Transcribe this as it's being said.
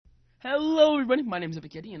Hello everybody, my name is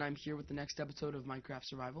Epiketty and I'm here with the next episode of Minecraft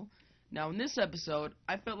Survival. Now in this episode,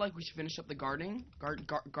 I felt like we should finish up the gardening,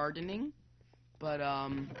 but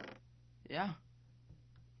yeah,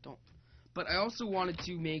 don't. But I also wanted,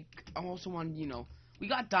 we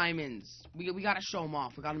got diamonds, we gotta show them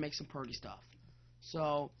off, we gotta make some pretty stuff.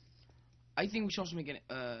 So, I think we should also make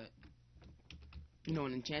an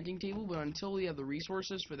enchanting table, but until we have the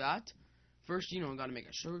resources for that, first, gotta make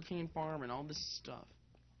a sugarcane farm and all this stuff.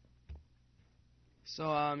 So,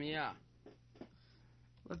 yeah.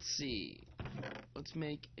 Let's see. Let's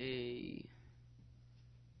make a...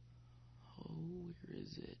 Oh, where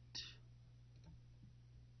is it?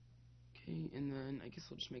 Okay, and then I guess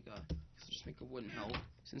I'll just make a wooden hoe,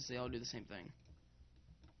 since they all do the same thing.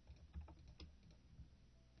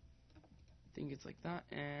 I think it's like that,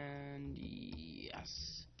 and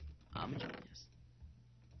yes. Yes.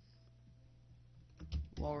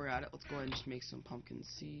 While we're at it, let's go ahead and just make some pumpkin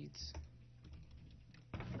seeds.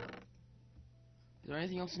 Is there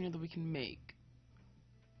anything else in here that we can make?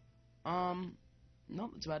 No,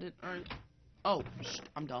 that's about it. Alright. Oh,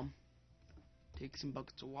 I'm dumb. Take some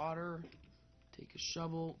buckets of water, take a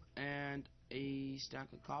shovel, and a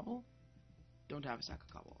stack of cobble. Don't have a stack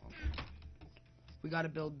of cobble. Okay. We gotta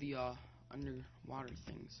build the, underwater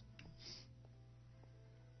things.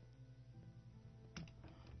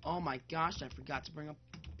 Oh my gosh, I forgot to bring a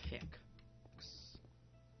pick.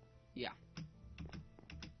 Yeah.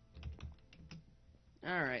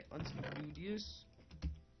 Alright, let's do this.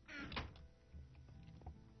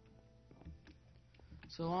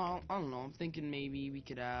 So, I don't know, I'm thinking maybe we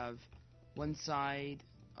could have one side,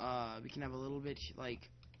 we can have a little bit, like,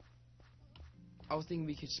 I was thinking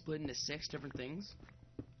we could split into 6 different things.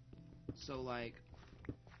 So, like,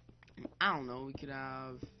 I don't know, we could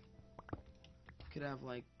have,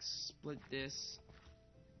 like, split this,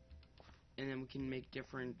 and then we can make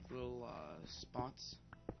different little, spots.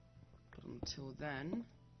 But until then,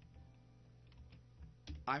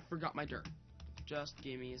 I forgot my dirt. Just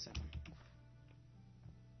give me a second.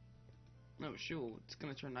 Oh shoot, it's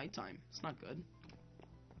gonna turn nighttime. It's not good.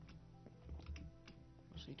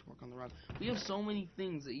 I just need to work on the rock. We have so many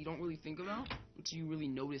things that you don't really think about until you really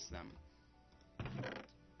notice them.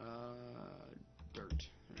 Dirt.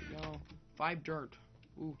 There we go. 5 dirt.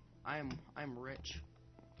 Ooh, I'm rich.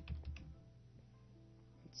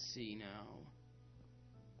 Let's see now.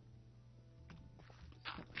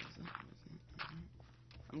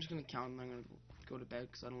 I'm just gonna count and I'm gonna go to bed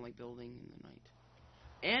because I don't like building in the night.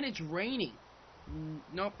 And it's raining.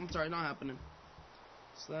 Nope, I'm sorry, not happening.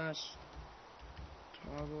 Slash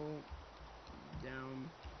toggle down.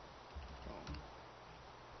 Oh.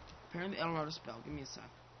 Apparently, I don't know how to spell. Give me a sec.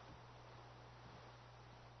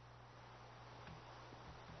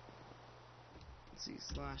 Let's see.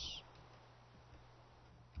 Slash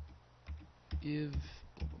give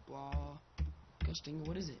blah blah blah. Gosh dang it,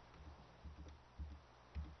 what is it?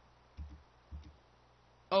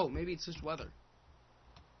 Oh, maybe it's just weather.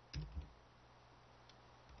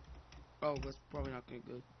 Oh, that's probably not gonna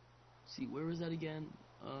good. See, where was that again?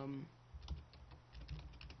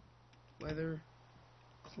 Weather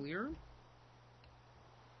clear?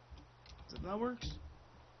 That works?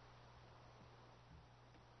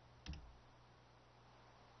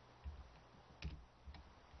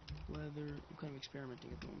 Weather, I'm kind of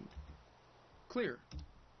experimenting at the moment. Clear.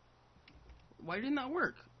 Why didn't that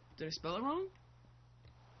work? Did I spell it wrong?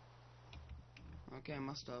 Okay, I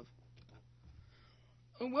must have.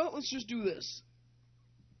 Oh, well, let's just do this.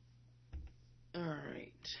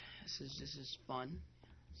 Alright. This is fun.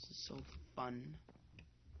 This is so fun.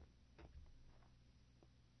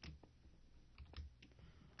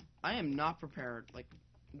 I am not prepared. Like,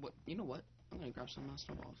 what? You know what? I'm gonna grab some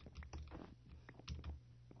snowballs.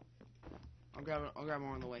 I'll grab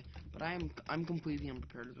more on the way. But I'm completely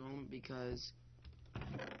unprepared at the moment because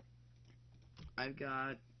I've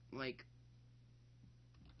got like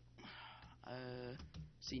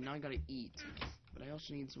see, now I gotta eat, but I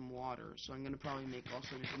also need some water, so I'm gonna probably make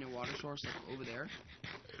also an infinite water source like over there.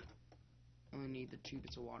 I only need the 2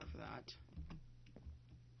 bits of water for that.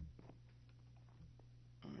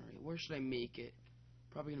 Alright, where should I make it?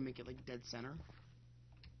 Probably gonna make it like dead center.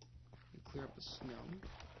 And clear up the snow.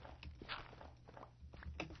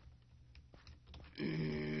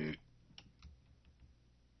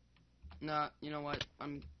 Nah, you know what?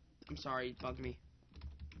 I'm sorry, it bugged me.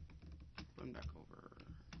 Run back over.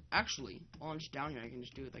 Actually, while I'm just down here, I can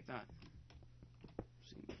just do it like that.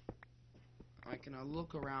 See, I can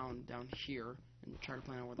look around down here and try to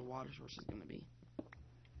plan out where the water source is gonna be.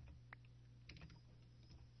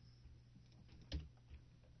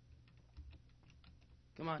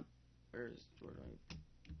 Come on. Where do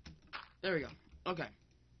I? There we go. Okay.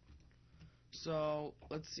 So,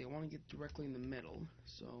 let's see. I want to get directly in the middle.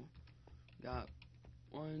 So, got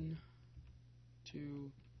 1,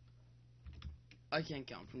 2. I can't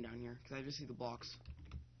count from down here because I just see the blocks.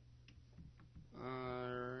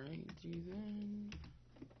 Alrighty then.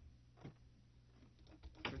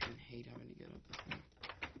 Freaking hate having to get up this thing.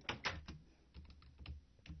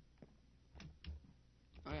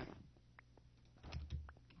 Oh yeah.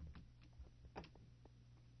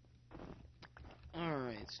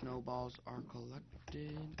 Alright, snowballs are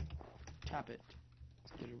collected. Tap it.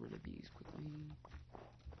 Let's get rid of these quickly.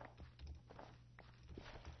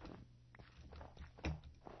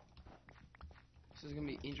 This is gonna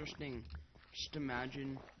be interesting. Just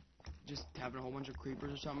imagine just having a whole bunch of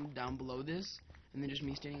creepers or something down below this, and then just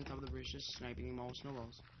me standing on top of the bridge just sniping them all with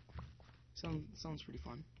snowballs. Sounds pretty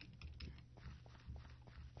fun.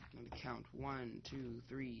 Let me count. 1, 2,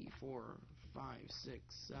 3, 4, 5,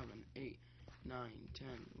 6, 7, 8, 9, 10,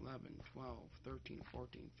 11, 12, 13,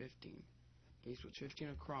 14, 15. Okay, so it's 15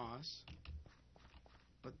 across,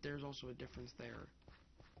 but there's also a difference there.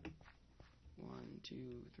 1, 2,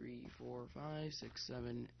 3, 4, 5, 6,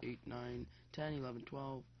 7, 8, 9, 10, 11,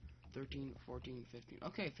 12, 13, 14, 15.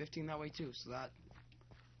 Okay, 15 that way too, so that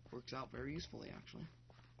works out very usefully actually.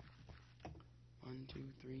 1, 2,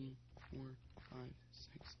 3, 4, 5,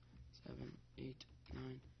 6, 7, 8,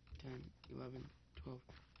 9, 10, 11, 12,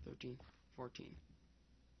 13, 14.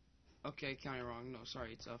 Okay, counting wrong. No,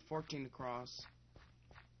 sorry, it's 14 across.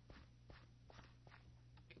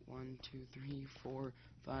 1, 2, 3, 4,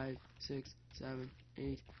 5, 6, 7,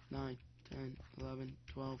 8, 9, 10, 11,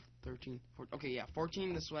 12, 13, 14. Okay, yeah,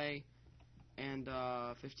 14 this way, and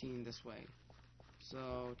 15 this way.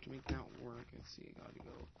 So, to make that work, let's see, I gotta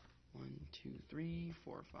go 1, 2, 3,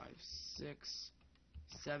 4, 5, 6,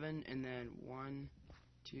 7, and then 1,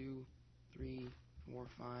 2, 3, 4,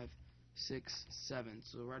 5, 6, 7.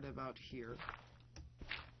 So right about here.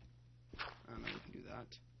 I don't know, we can do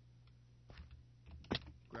that.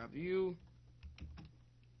 Grab you.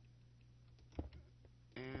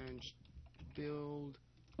 And build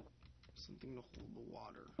something to hold the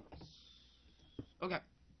water. Okay.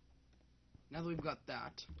 Now that we've got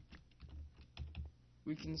that,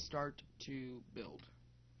 we can start to build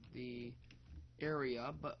the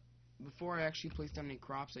area, but before I actually place down any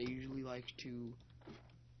crops, I usually like to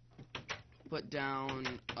put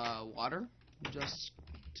down water, just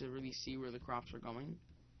to really see where the crops are going.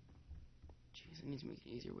 Jeez, I need to make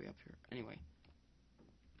an easier way up here. Anyway.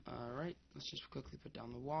 Alright, let's just quickly put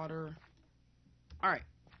down the water. Alright.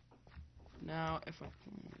 Now, if I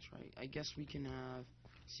plan this right, I guess we can have,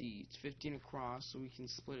 see, it's 15 across, so we can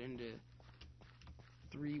split into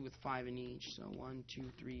 3 with 5 in each. So 1,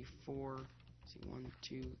 2, 3, 4. See, 1,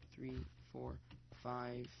 2, 3, 4, 5.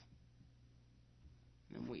 And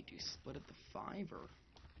then wait, do you split at the 5 or?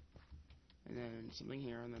 And then something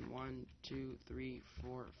here, and then 1, 2, 3,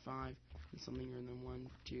 4, 5, and something here, and then 1,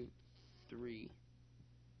 2, 3.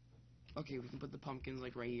 Okay, we can put the pumpkins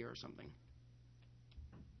like right here or something.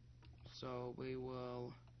 So we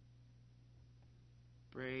will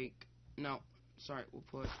break. No, sorry.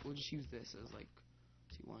 We'll just use this as like.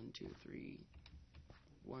 See, 1, 2, 3.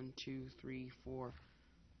 1, 2, 3, 4,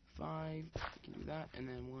 5. We can do that, and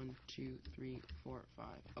then 1, 2, 3, 4, 5.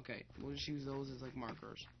 Okay, we'll just use those as like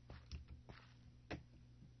markers.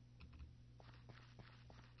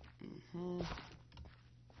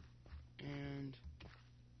 And.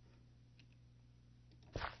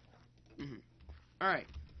 Alright,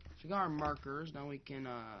 so we got our markers. Now we can,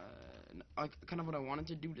 kind of what I wanted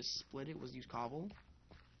to do to split it was use cobble.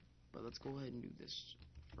 But let's go ahead and do this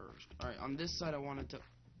first. Alright, on this side I wanted to...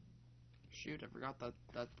 Shoot, I forgot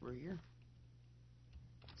that we're here.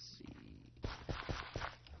 Let's see.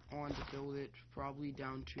 I wanted to build it probably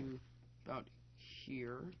down to about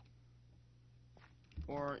here.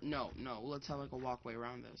 Or, no, let's have like a walkway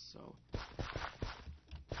around this, so...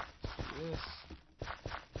 This.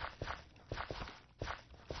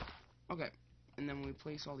 Okay, and then when we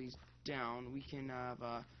place all these down, we can have,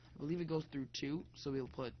 I believe it goes through 2, so we'll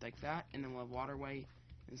put like that, and then we'll have waterway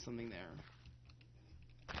and something there.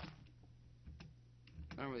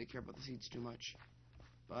 I don't really care about the seeds too much,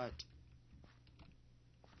 but,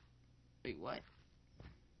 wait, what?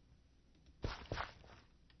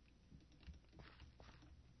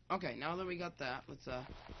 Okay, now that we got that, let's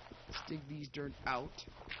dig these dirt out.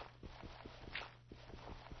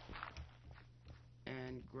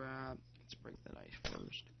 And grab, let's break that ice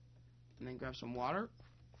first. And then grab some water.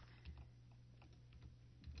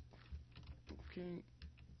 Okay.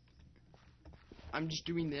 I'm just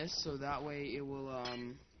doing this so that way it will,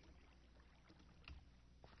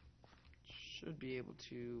 should be able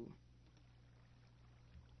to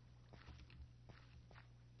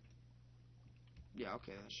Yeah,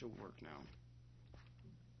 okay, that should work now.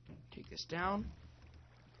 Take this down.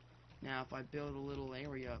 Now, if I build a little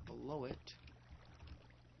area below it,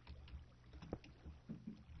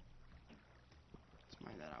 let's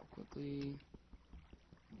mine that out quickly.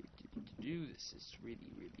 This is really,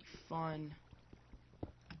 really fun.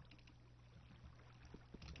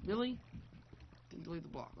 Really? Didn't delete the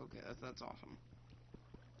block. Okay, that's awesome.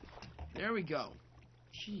 There we go.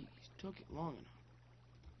 Jeez, took it long enough.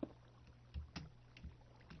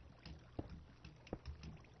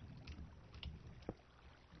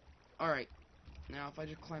 Alright, now if I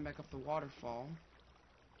just climb back up the waterfall,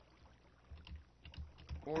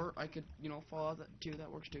 or I could, you know, fall out that too,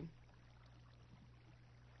 that works too.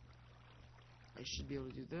 I should be able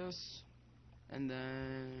to do this, and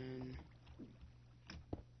then,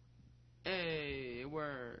 hey, it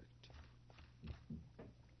worked.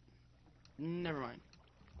 Never mind,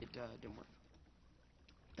 it didn't work.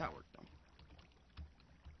 That worked though.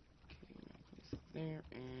 Okay, now place it there,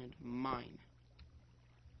 and mine.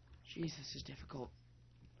 Jeez, this is difficult.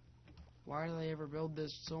 Why did I ever build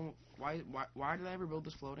this so... Why did I ever build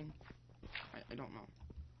this floating? I don't know.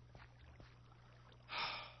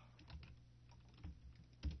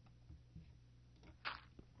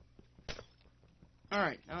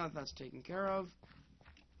 Alright, now that that's taken care of...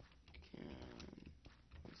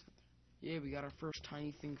 Yeah, we got our first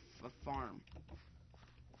tiny thing farm.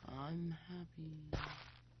 I'm happy.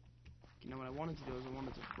 You know what I wanted to do is I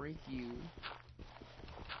wanted to break you...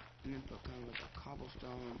 and then put kind of like a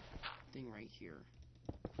cobblestone thing right here.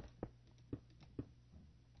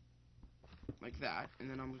 Like that, and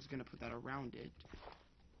then I'm just gonna put that around it.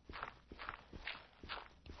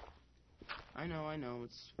 I know,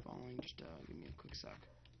 it's falling. Just give me a quick sec.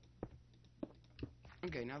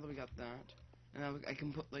 Okay, now that we got that, and now I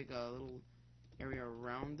can put like a little area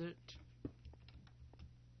around it,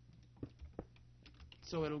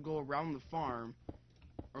 so it'll go around the farm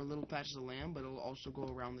or little patches of land, but it'll also go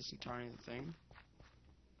around this entire thing.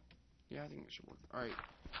 Yeah, I think it should work. All right.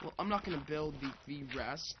 Well, I'm not gonna build the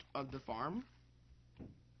rest of the farm.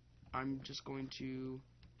 I'm just going to.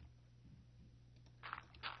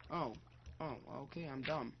 Oh, okay, I'm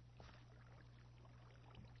dumb.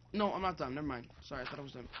 No, I'm not dumb. Never mind. Sorry, I thought I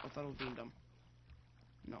was dumb. I thought I was being dumb.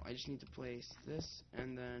 No, I just need to place this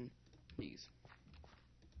and then these.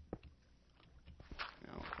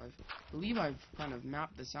 Now, I believe I've kind of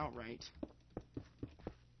mapped this out right.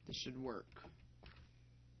 This should work.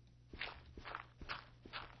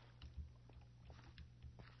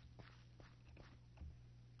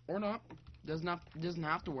 Or not. Doesn't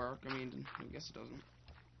have to work. I mean, I guess it doesn't.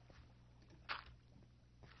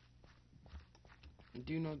 I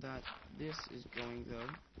do know that this is going though.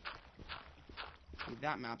 Okay,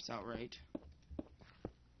 that maps out right.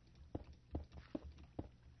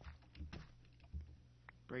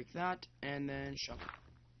 Break that and then shovel.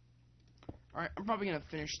 Alright, I'm probably gonna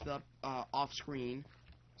finish the off screen.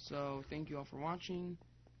 So thank you all for watching.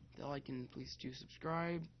 If you like and please do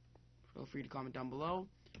subscribe. Feel free to comment down below.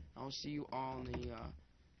 I'll see you all in the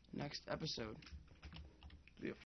next episode.